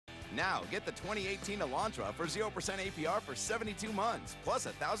Now, get the 2018 Elantra for 0% APR for 72 months, plus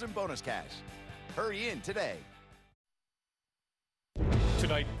 $1,000 bonus cash. Hurry in today.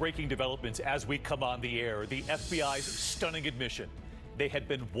 Tonight, breaking developments as we come on the air. The FBI's stunning admission. They had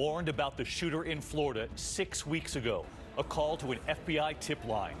been warned about the shooter in Florida 6 weeks ago. A call to an FBI tip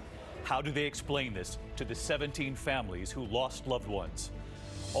line. How do they explain this to the 17 families who lost loved ones?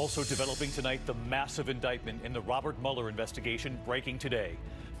 Also developing tonight, the massive indictment in the Robert Mueller investigation breaking today.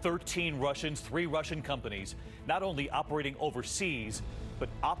 13 Russians, 3 Russian companies, not only operating overseas, but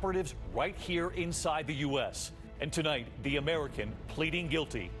operatives right here inside the U.S. And tonight, the American pleading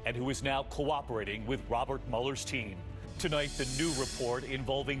guilty and who is now cooperating with Robert Mueller's team. Tonight, the new report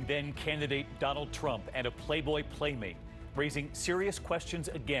involving then-candidate Donald Trump and a Playboy playmate, raising serious questions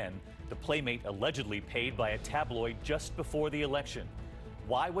again. The playmate allegedly paid by a tabloid just before the election.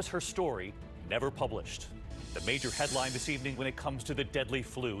 Why was her story never published? The major headline this evening when it comes to the deadly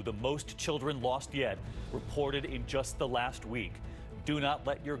flu, the most children lost yet, reported in just the last week. Do not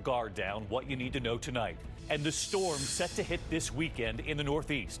let your guard down, what you need to know tonight. And the storm set to hit this weekend in the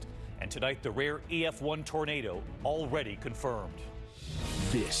Northeast. And tonight, the rare EF1 tornado already confirmed.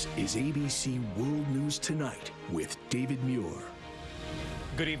 This is ABC World News Tonight with David Muir.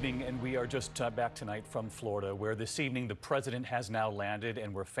 Good evening, and we are just back tonight from Florida, where this evening the president has now landed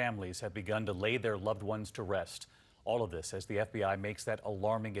and where families have begun to lay their loved ones to rest. All of this as the FBI makes that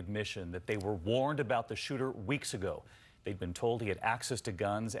alarming admission that they were warned about the shooter weeks ago. They'd been told he had access to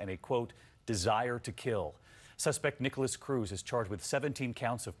guns and a, quote, desire to kill. Suspect Nikolas Cruz is charged with 17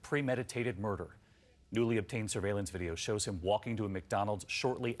 counts of premeditated murder. Newly obtained surveillance video shows him walking to a McDonald's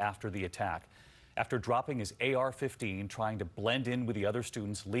shortly after the attack. After dropping his AR-15, trying to blend in with the other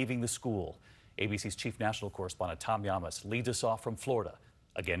students leaving the school. ABC's chief national correspondent Tom Llamas leads us off from Florida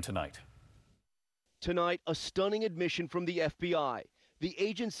again tonight. Tonight, a stunning admission from the FBI. The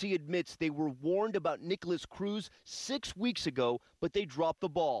agency admits they were warned about Nikolas Cruz 6 weeks ago, but they dropped the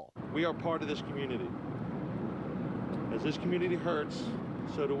ball. We are part of this community. As this community hurts,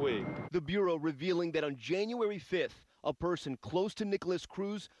 so do we. The Bureau revealing that on January 5th, a person close to Nikolas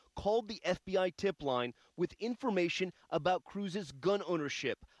Cruz called the FBI tip line with information about Cruz's gun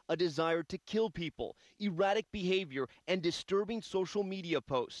ownership, a desire to kill people, erratic behavior, and disturbing social media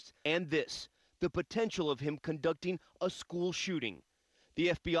posts. And this, the potential of him conducting a school shooting. The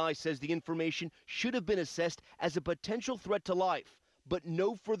FBI says the information should have been assessed as a potential threat to life, but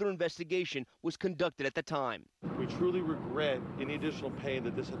no further investigation was conducted at the time. We truly regret any additional pain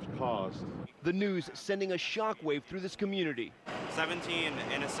that this has caused. The news sending a shockwave through this community. 17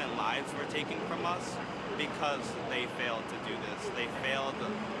 innocent lives were taken from us because they failed to do this. They failed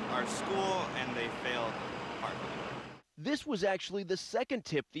our school and they failed Parkland. This was actually the second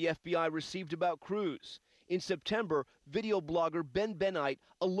tip the FBI received about Cruz. In September, video blogger Ben Benite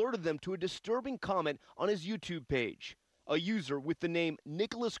alerted them to a disturbing comment on his YouTube page. A user with the name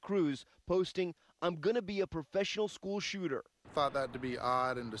Nikolas Cruz posting, "I'm gonna be a professional school shooter." Thought that to be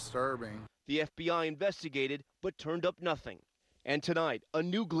odd and disturbing. The FBI investigated, but turned up nothing. And tonight, a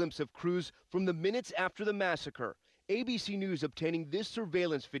new glimpse of Cruz from the minutes after the massacre. ABC News obtaining this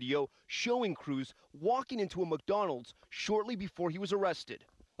surveillance video showing Cruz walking into a McDonald's shortly before he was arrested.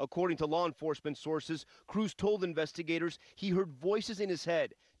 According to law enforcement sources, Cruz told investigators he heard voices in his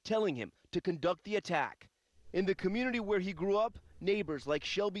head telling him to conduct the attack. In the community where he grew up, neighbors like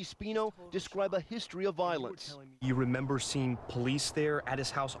Shelby Spino describe a history of violence. You remember seeing police there at his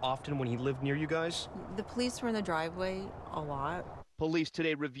house often when he lived near you guys? The police were in the driveway a lot. Police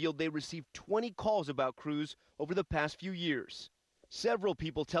today revealed they received 20 calls about Cruz over the past few years. Several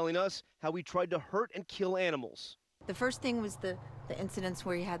people telling us how he tried to hurt and kill animals. The first thing was the incidents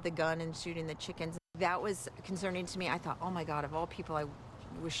where he had the gun and shooting the chickens. That was concerning to me. I thought, oh my God, of all people, I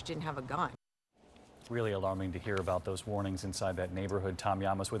wish he didn't have a gun. Really alarming to hear about those warnings inside that neighborhood. Tom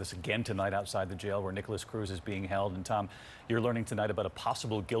Llamas with us again tonight outside the jail where Nikolas Cruz is being held. And Tom, you're learning tonight about a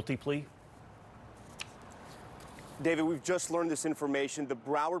possible guilty plea. David, we've just learned this information. The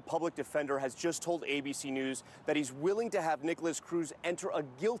Broward public defender has just told ABC News that he's willing to have Nikolas Cruz enter a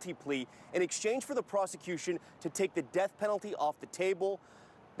guilty plea in exchange for the prosecution to take the death penalty off the table.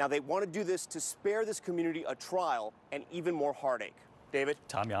 Now, they want to do this to spare this community a trial and even more heartache. David?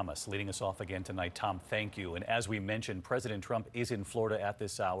 Tom Llamas leading us off again tonight. Tom, thank you. And as we mentioned, President Trump is in Florida at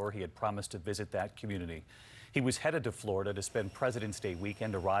this hour. He had promised to visit that community. He was headed to Florida to spend President's Day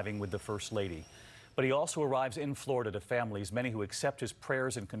weekend, arriving with the First Lady. But he also arrives in Florida to families, many who accept his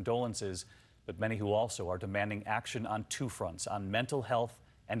prayers and condolences, but many who also are demanding action on two fronts, on mental health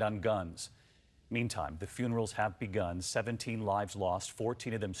and on guns. Meantime, the funerals have begun. 17 lives lost,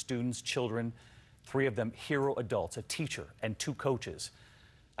 14 of them students, children, 3 of them hero adults, a teacher and 2 coaches.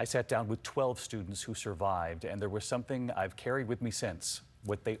 I sat down with 12 students who survived, and there was something I've carried with me since,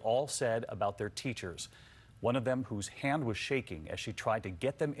 what they all said about their teachers. One of them whose hand was shaking as she tried to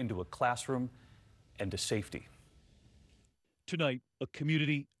get them into a classroom and to safety. Tonight, a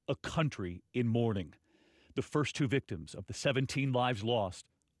community, a country in mourning. The first two victims of the 17 lives lost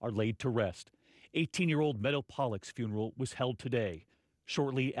are laid to rest. 18-year-old Meadow Pollock's funeral was held today,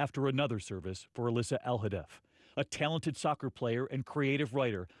 shortly after another service for Alyssa Al-Hadef, a talented soccer player and creative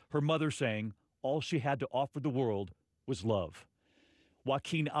writer, her mother saying all she had to offer the world was love.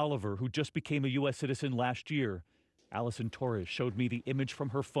 Joaquin Oliver, who just became a U.S. citizen last year, Allison Torres showed me the image from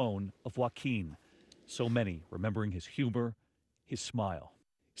her phone of Joaquin, so many remembering his humor, his smile.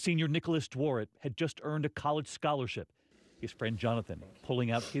 Senior Nicholas Dworet had just earned a college scholarship. His friend Jonathan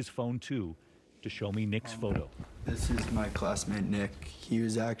pulling out his phone, too, to show me Nick's photo. This is my classmate, Nick. He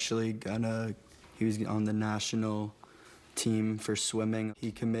was actually he was on the national team for swimming.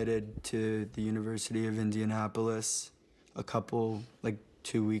 He committed to the University of Indianapolis a couple,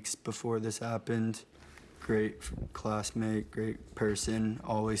 2 weeks before this happened. Great classmate, great person,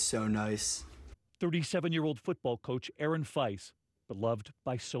 always so nice. 37-year-old football coach Aaron Feis, beloved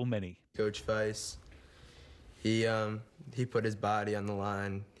by so many. Coach Feis, he put his body on the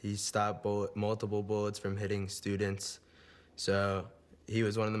line. He stopped multiple bullets from hitting students. So he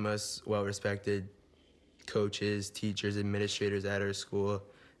was one of the most well-respected coaches, teachers, administrators at our school.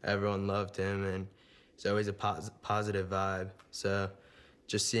 Everyone loved him, and it's always a positive vibe. So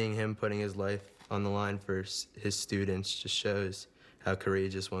just seeing him putting his life on the line for his students just shows how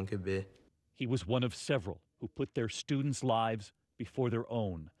courageous one could be. He was one of several who put their students' lives before their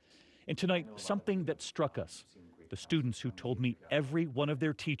own. And tonight, something that struck us, the students who told me every one of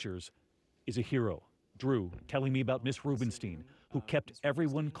their teachers is a hero. Drew telling me about Miss Rubenstein, who kept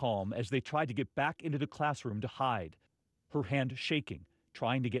everyone calm as they tried to get back into the classroom to hide, her hand shaking,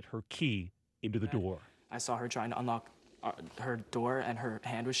 trying to get her key into the door. I saw her trying to unlock her door and her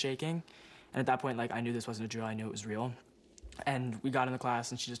hand was shaking. And at that point, I knew this wasn't a drill, I knew it was real. And we got in the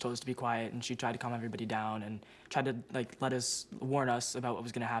class and she just told us to be quiet and she tried to calm everybody down and tried to warn us about what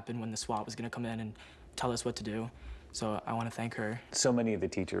was gonna happen when the SWAT was gonna come in and tell us what to do. So I wanna thank her. So many of the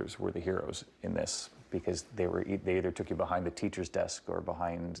teachers were the heroes in this because they either took you behind the teacher's desk or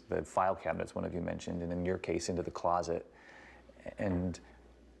behind the file cabinets, one of you mentioned, and in your case, into the closet. And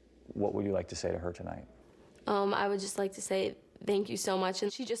what would you like to say to her tonight? I would just like to say thank you so much.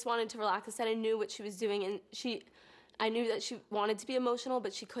 And she just wanted to relax. I said I knew what she was doing, and I knew that she wanted to be emotional,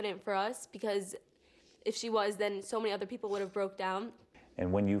 but she couldn't for us, because if she was, then so many other people would have broke down.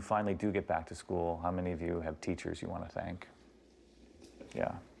 And when you finally do get back to school, how many of you have teachers you want to thank?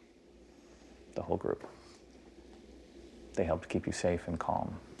 Yeah, the whole group. They helped keep you safe and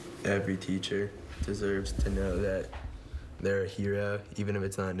calm. Every teacher deserves to know that they're a hero, even if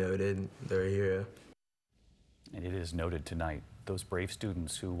it's not noted, they're a hero. And it is noted tonight, those brave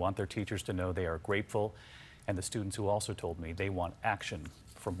students who want their teachers to know they are grateful, and the students who also told me they want action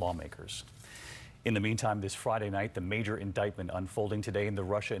from lawmakers. In the meantime, this Friday night, the major indictment unfolding today in the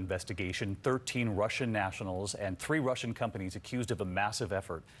Russia investigation, 13 Russian nationals and 3 Russian companies accused of a massive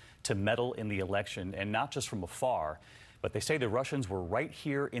effort to meddle in the election, and not just from afar, but they say the Russians were right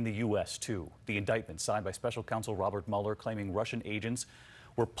here in the U.S. too. The indictment signed by Special Counsel Robert Mueller claiming Russian agents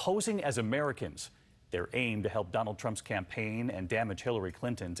were posing as Americans, their aim to help Donald Trump's campaign and damage Hillary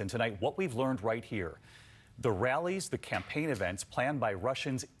Clinton's. And tonight, what we've learned right here, the rallies, the campaign events planned by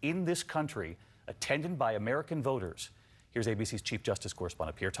Russians in this country, attended by American voters. Here's ABC's Chief Justice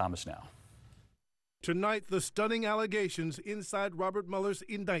correspondent Pierre Thomas now. Tonight, the stunning allegations inside Robert Mueller's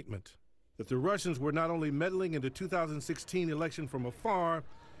indictment that the Russians were not only meddling in the 2016 election from afar,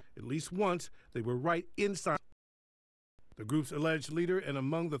 at least once they were right inside. The group's alleged leader, and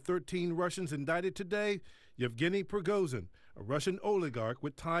among the 13 Russians indicted today, Yevgeny Prigozhin, a Russian oligarch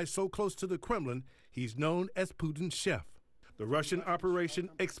with ties so close to the Kremlin, he's known as Putin's chef. The Russian operation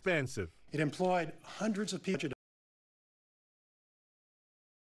expansive. It employed hundreds of people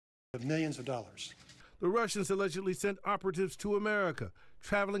of millions of dollars. The Russians allegedly sent operatives to America,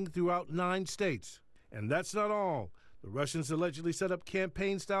 traveling throughout 9 states. And that's not all. The Russians allegedly set up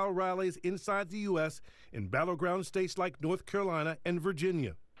campaign-style rallies inside the U.S. in battleground states like North Carolina and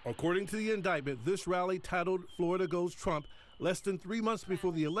Virginia. According to the indictment, this rally, titled Florida Goes Trump, less than 3 months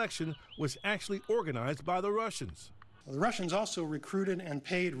before the election, was actually organized by the Russians. The Russians also recruited and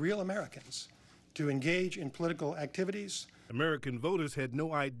paid real Americans to engage in political activities. American voters had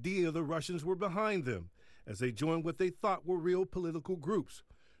no idea the Russians were behind them, as they joined what they thought were real political groups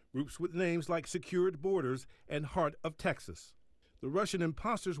with names like Secured Borders and Heart of Texas. The Russian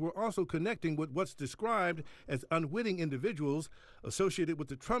imposters were also connecting with what's described as unwitting individuals associated with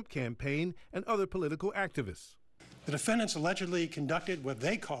the Trump campaign and other political activists. The defendants allegedly conducted what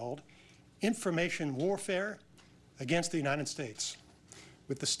they called information warfare against the United States,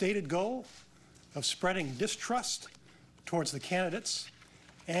 with the stated goal of spreading distrust towards the candidates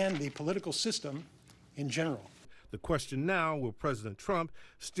and the political system in general. The question now, will President Trump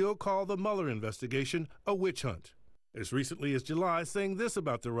still call the Mueller investigation a witch hunt? As recently as July, saying this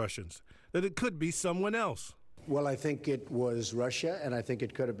about the Russians, that it could be someone else. Well, I think it was Russia, and I think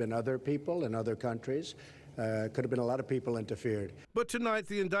it could have been other people in other countries. Could have been a lot of people interfered. But tonight,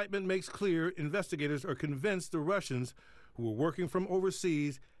 the indictment makes clear investigators are convinced the Russians, who were working from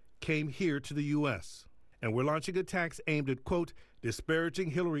overseas, came here to the U.S. and were launching attacks aimed at, quote,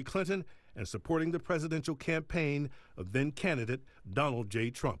 disparaging Hillary Clinton and supporting the presidential campaign of then-candidate Donald J.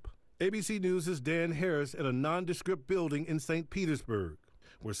 Trump. ABC News' Dan Harris at a nondescript building in St. Petersburg,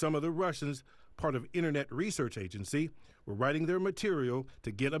 where some of the Russians, part of Internet Research Agency, were writing their material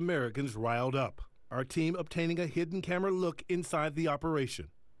to get Americans riled up. Our team obtaining a hidden camera look inside the operation.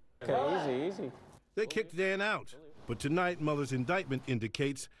 Okay, easy. They kicked Dan out, but tonight Mueller's indictment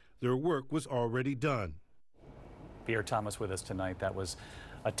indicates their work was already done. Pierre Thomas with us tonight. That was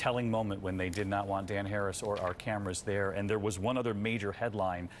a telling moment when they did not want Dan Harris or our cameras there. And there was one other major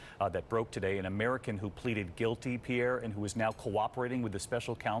headline that broke today. An American who pleaded guilty, Pierre, and who is now cooperating with the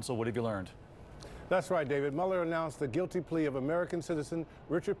special counsel. What have you learned? That's right, David. Mueller announced the guilty plea of American citizen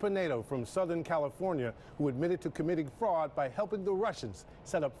Richard Pinedo from Southern California, who admitted to committing fraud by helping the Russians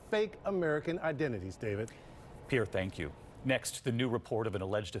set up fake American identities, David. Pierre, thank you. Next, the new report of an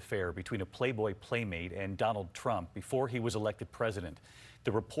alleged affair between a Playboy playmate and Donald Trump before he was elected president.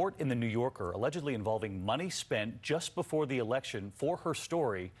 The report in The New Yorker allegedly involving money spent just before the election for her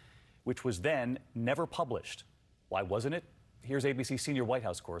story, which was then never published. Why wasn't it? Here's ABC senior White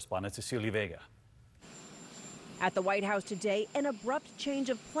House correspondent Cecilia Vega. At the White House today, an abrupt change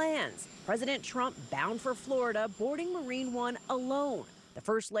of plans. President Trump bound for Florida, boarding Marine One alone. The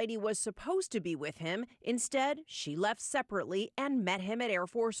First Lady was supposed to be with him. Instead, she left separately and met him at Air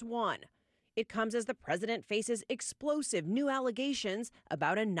Force One. It comes as the president faces explosive new allegations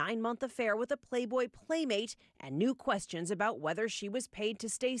about a 9-month affair with a Playboy playmate and new questions about whether she was paid to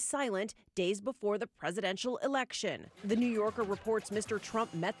stay silent days before the presidential election. The New Yorker reports Mr.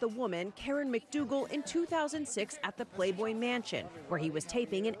 Trump met the woman, Karen McDougal, in 2006 at the Playboy Mansion, where he was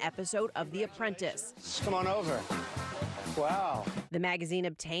taping an episode of The Apprentice. Come on over. Wow. The magazine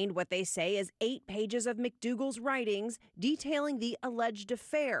obtained what they say is 8 pages of McDougal's writings detailing the alleged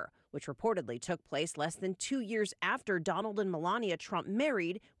affair, which reportedly took place less than 2 years after Donald and Melania Trump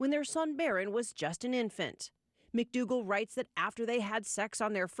married, when their son Barron was just an infant. McDougal writes that after they had sex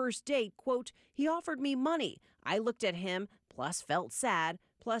on their first date, quote, he offered me money. I looked at him, plus felt sad,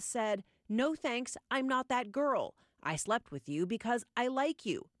 plus said, no thanks, I'm not that girl. I slept with you because I like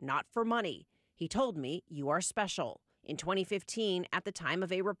you, not for money. He told me you are special. In 2015, at the time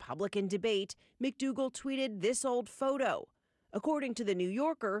of a Republican debate, McDougal tweeted this old photo. According to The New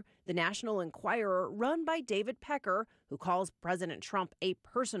Yorker, the National Enquirer, run by David Pecker, who calls President Trump a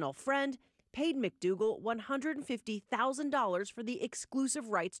personal friend, paid McDougal $150,000 for the exclusive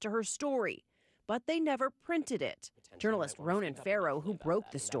rights to her story. But they never printed it. Journalist Ronan Farrow, who broke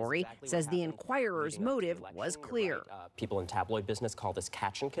the story, says the Enquirer's motive was clear. People in tabloid business call this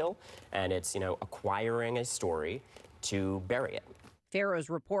catch and kill, and it's, acquiring a story to bury it. Farrow's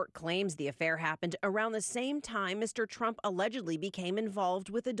report claims the affair happened around the same time Mr. Trump allegedly became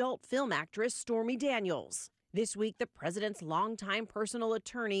involved with adult film actress Stormy Daniels. This week, the president's longtime personal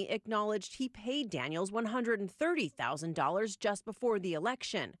attorney acknowledged he paid Daniels $130,000 just before the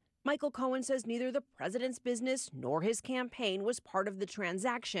election. Michael Cohen says neither the president's business nor his campaign was part of the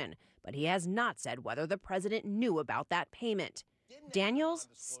transaction, but he has not said whether the president knew about that payment. Daniels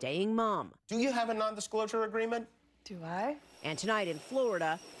staying mum. Do you have a non-disclosure agreement? Do I? And tonight in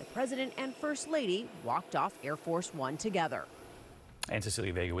Florida, the president and First Lady walked off Air Force One together. And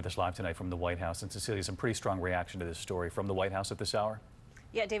Cecilia Vega with us live tonight from the White House. And Cecilia, some pretty strong reaction to this story from the White House at this hour.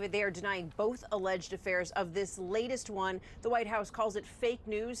 Yeah, David, they are denying both alleged affairs of this latest one. The White House calls it fake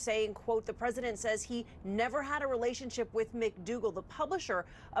news, saying, quote, the president says he never had a relationship with McDougal. The publisher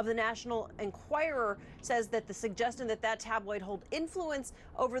of the National Enquirer says that the suggestion that tabloid hold influence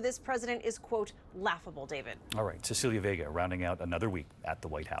over this president is, quote, laughable, David. All right, Cecilia Vega rounding out another week at the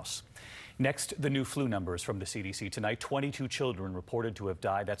White House. Next, the new flu numbers from the CDC. Tonight, 22 children reported to have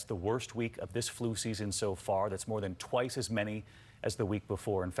died. That's the worst week of this flu season so far. That's more than twice as many as the week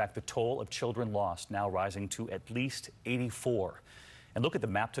before. In fact, the toll of children lost now rising to at least 84. And look at the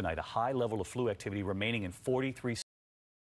map tonight, a high level of flu activity remaining in 43